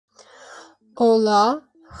Hola,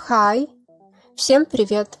 hi, всем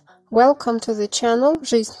привет! Welcome to the channel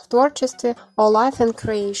Жизнь в творчестве or Life and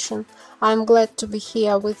Creation. I'm glad to be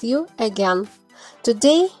here with you again.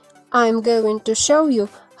 Today I'm going to show you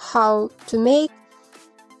how to make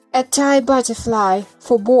a tie butterfly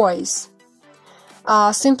for boys,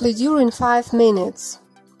 simply during 5 minutes.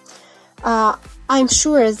 I'm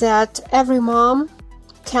sure that every mom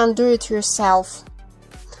can do it yourself.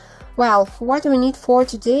 Well, what we need for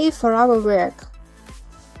today for our work?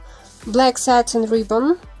 Black satin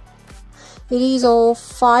ribbon. It is of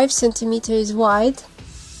 5 centimeters wide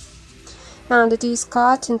and it is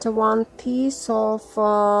cut into one piece of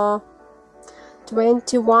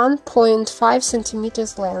 21.5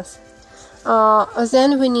 centimeters length.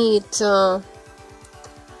 Then we need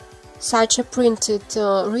such a printed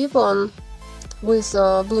ribbon with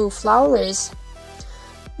blue flowers.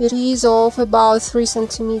 It is of about 3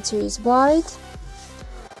 centimeters wide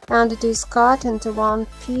and it is cut into one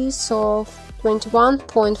piece of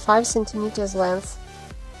 21.5 centimeters length.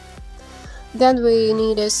 Then we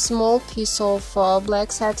need a small piece of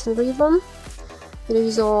black satin ribbon. It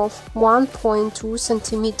is of 1.2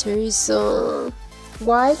 centimeters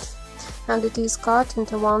wide and it is cut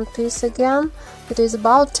into one piece again. It is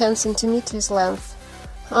about 10 centimeters length.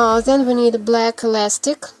 Then we need a black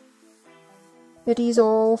elastic. It is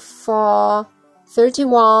of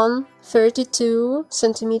 32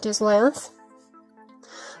 centimeters length.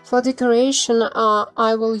 For decoration,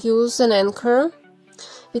 I will use an anchor.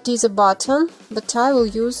 It is a button, but I will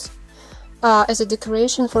use as a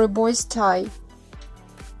decoration for a boy's tie.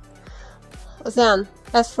 Then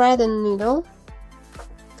a thread and needle,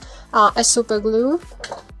 a super glue,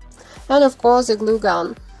 and of course a glue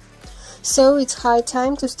gun. So it's high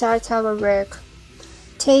time to start our work.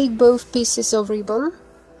 Take both pieces of ribbon.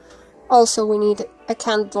 Also we need a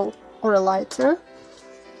candle or a lighter.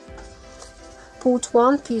 Put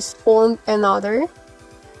one piece on another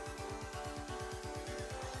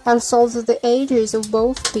and solder the edges of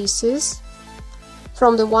both pieces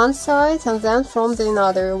from the one side and then from the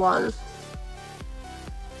another one.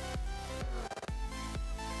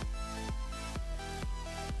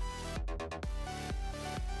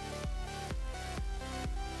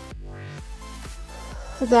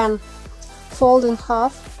 Then fold in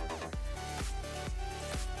half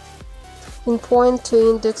in point to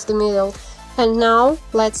index the middle. And now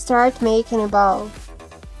let's start making a bow.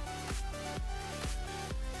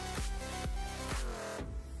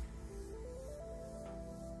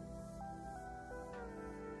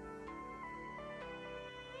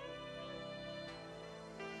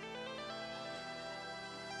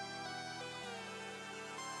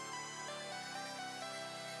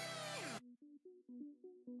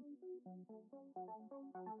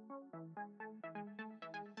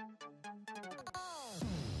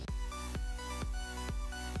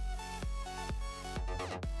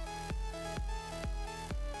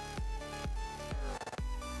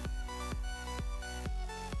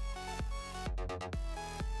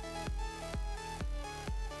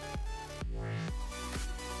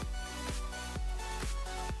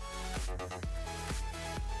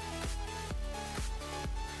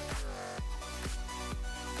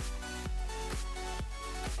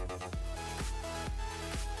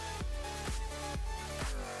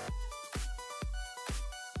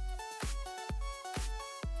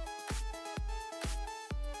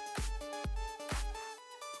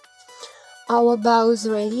 Our bow is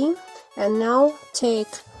ready, and now take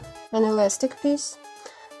an elastic piece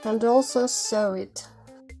and also sew it.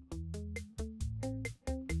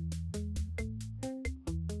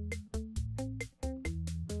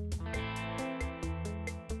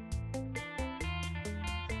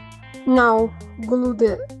 Now glue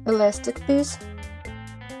the elastic piece.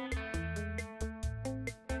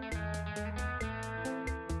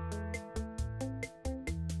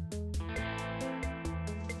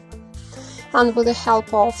 And with the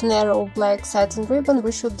help of narrow black satin ribbon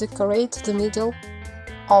we should decorate the middle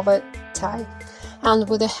of a tie. And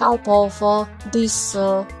with the help of this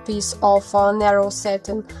piece of narrow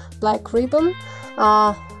satin black ribbon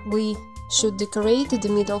we should decorate the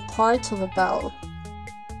middle part of a bow.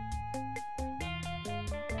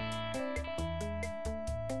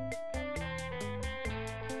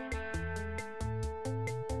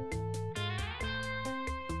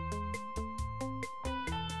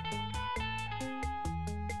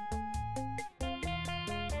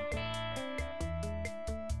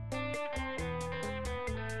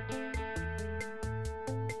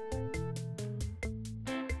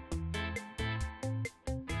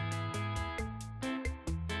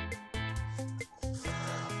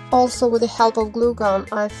 Also with the help of glue gun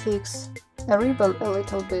I fix a ribbon a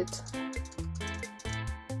little bit.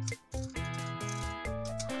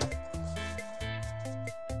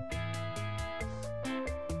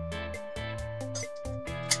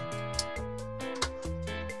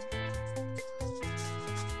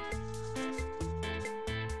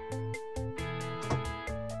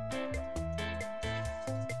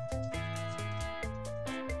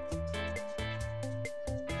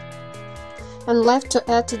 and left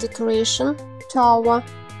to add the decoration to our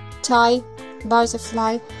tie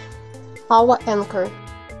butterfly, our anchor.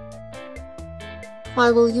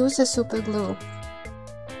 I will use a super glue.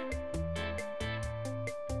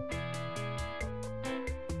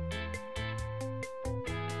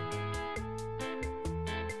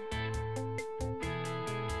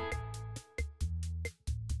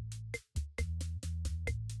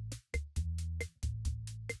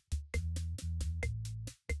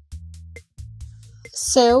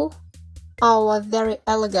 So, our very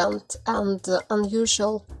elegant and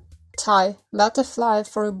unusual tie butterfly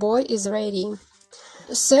for a boy is ready.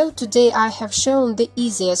 So today I have shown the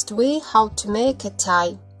easiest way how to make a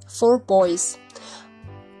tie for boys.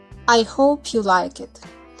 I hope you like it.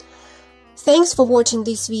 Thanks for watching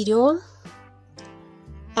this video,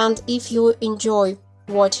 and if you enjoy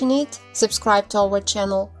watching it, subscribe to our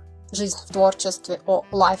channel Жизнь в творчестве or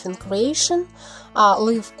Life in Creation,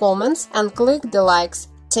 leave comments and click the likes.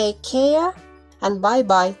 Take care and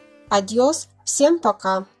bye-bye. Adios, всем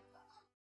пока.